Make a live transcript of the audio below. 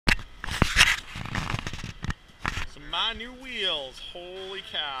my new wheels. Holy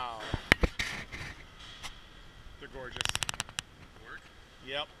cow. They're gorgeous. Work?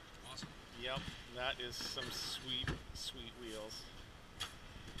 Yep. Awesome. Yep. That is some sweet, sweet wheels.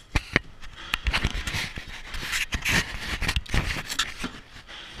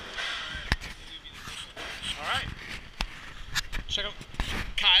 All right. Check out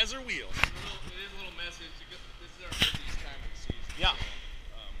Keizer wheels. It is a little messy. This is our busiest time of the season. Yeah.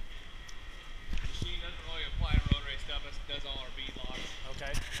 So, machine doesn't really apply to road race stuff. It does all our bead locks. Okay.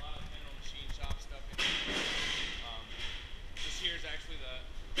 A lot of general machine shop stuff in here. This here is actually the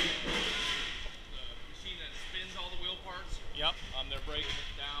machine that spins all the wheel parts. Yep. They're breaking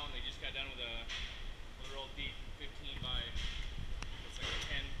it down. They just got done with a real deep 15 by, it's like a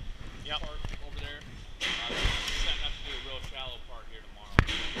 10 part over there. Setting up to do a real shallow part here tomorrow.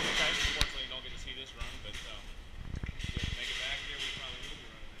 Okay. Unfortunately, you don't get to see this run, but if you have to make it back here, we probably will be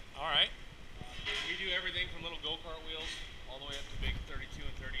running it. All right. We do everything from little go-kart wheels all the way up to big 32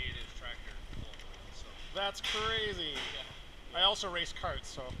 and 38 inch tractor wheels. So. That's crazy. Yeah. I also race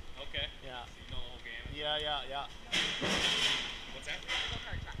karts, so. Okay. Yeah. So you know the whole gamut. Yeah. What's that?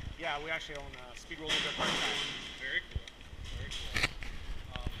 Go-kart track. Yeah, we actually own a speed roller go-kart track. Very cool. Very cool.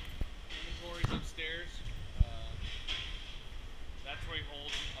 Inventory's upstairs. That's where we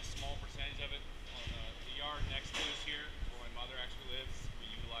hold a small percentage of it. On the yard next to us here, where my mother actually lives,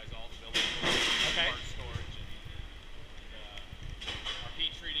 we utilize all the building part storage, and our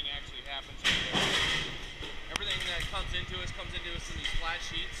heat treating actually happens here. Everything that comes into us in these flat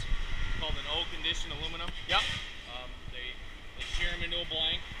sheets called an O-conditioned aluminum. Yep. They shear them into a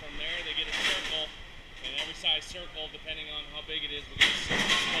blank. From there, they get a circle, and every size circle, depending on how big it is, will get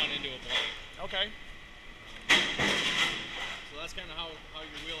spun into a blank. Okay. So that's kind of how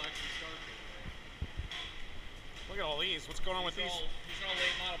your wheel actually starts. Look at all these. What's going on with these? These are all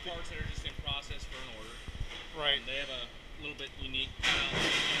late model parts that are just in process for an order. Right. They have a little bit unique valve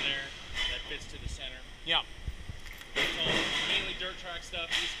in there that fits to the center. Yeah. So mainly dirt track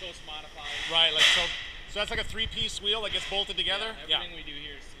stuff, East Coast modified. Right. Like so that's like a three-piece wheel that gets bolted together. Yeah, everything we do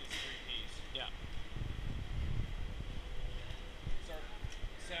here is three-piece. Yeah. It's our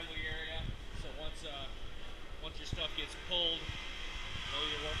assembly area. So once your stuff gets pulled,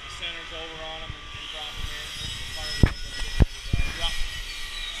 you work the centers over on them and drop them in. This is the fire wheels that are getting ready to go. Yeah.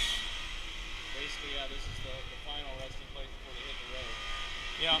 Basically, this is the final resting place before they hit the road.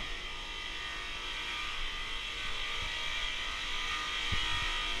 Yeah.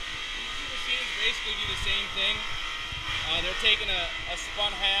 These machines basically do the same thing. They're taking a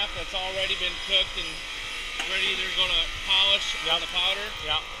spun half that's already been cooked and ready to go to polish on the powder.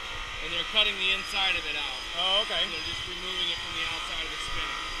 Yeah. And they're cutting the inside of it out. Oh, okay. So they're just removing it from the outside of the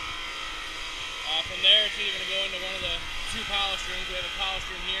spinner. From there, it's either going to go into one of the two polish rooms. We have a polish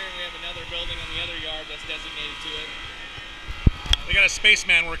room here, and we have another building on the other yard that's designated to it. They got a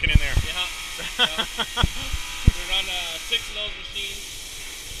spaceman working in there. Yeah. We run 6 of those machines,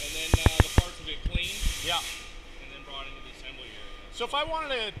 and then the parts will get cleaned. Yeah. And then brought into the assembly area. So if I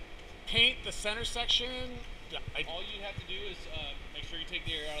wanted to paint the center section, all you have to do is make sure you take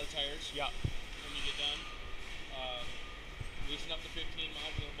the air out of the tires. Yeah. When you get done, loosen up the 15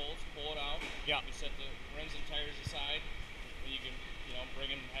 modular bolts, pull it out. Yeah. You set the rims and tires aside, and you can,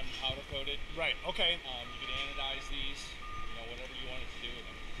 bring them, have them powder coated. Right. Okay. You can anodize these, whatever you want it to do with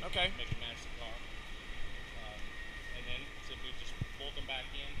them. Okay. Make them match the car. And then simply just bolt them back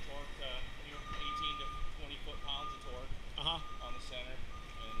in, torque 18 to 20 foot-pounds of torque on the center.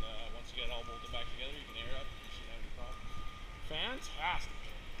 And once you get it all bolted back together, you can air up. You shouldn't have any problem. Fantastic.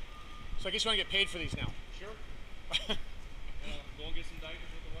 So I guess you want to get paid for these now. Sure. Go and get some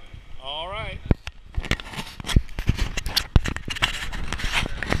diapers with the wife. All right.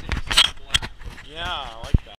 Yeah, I like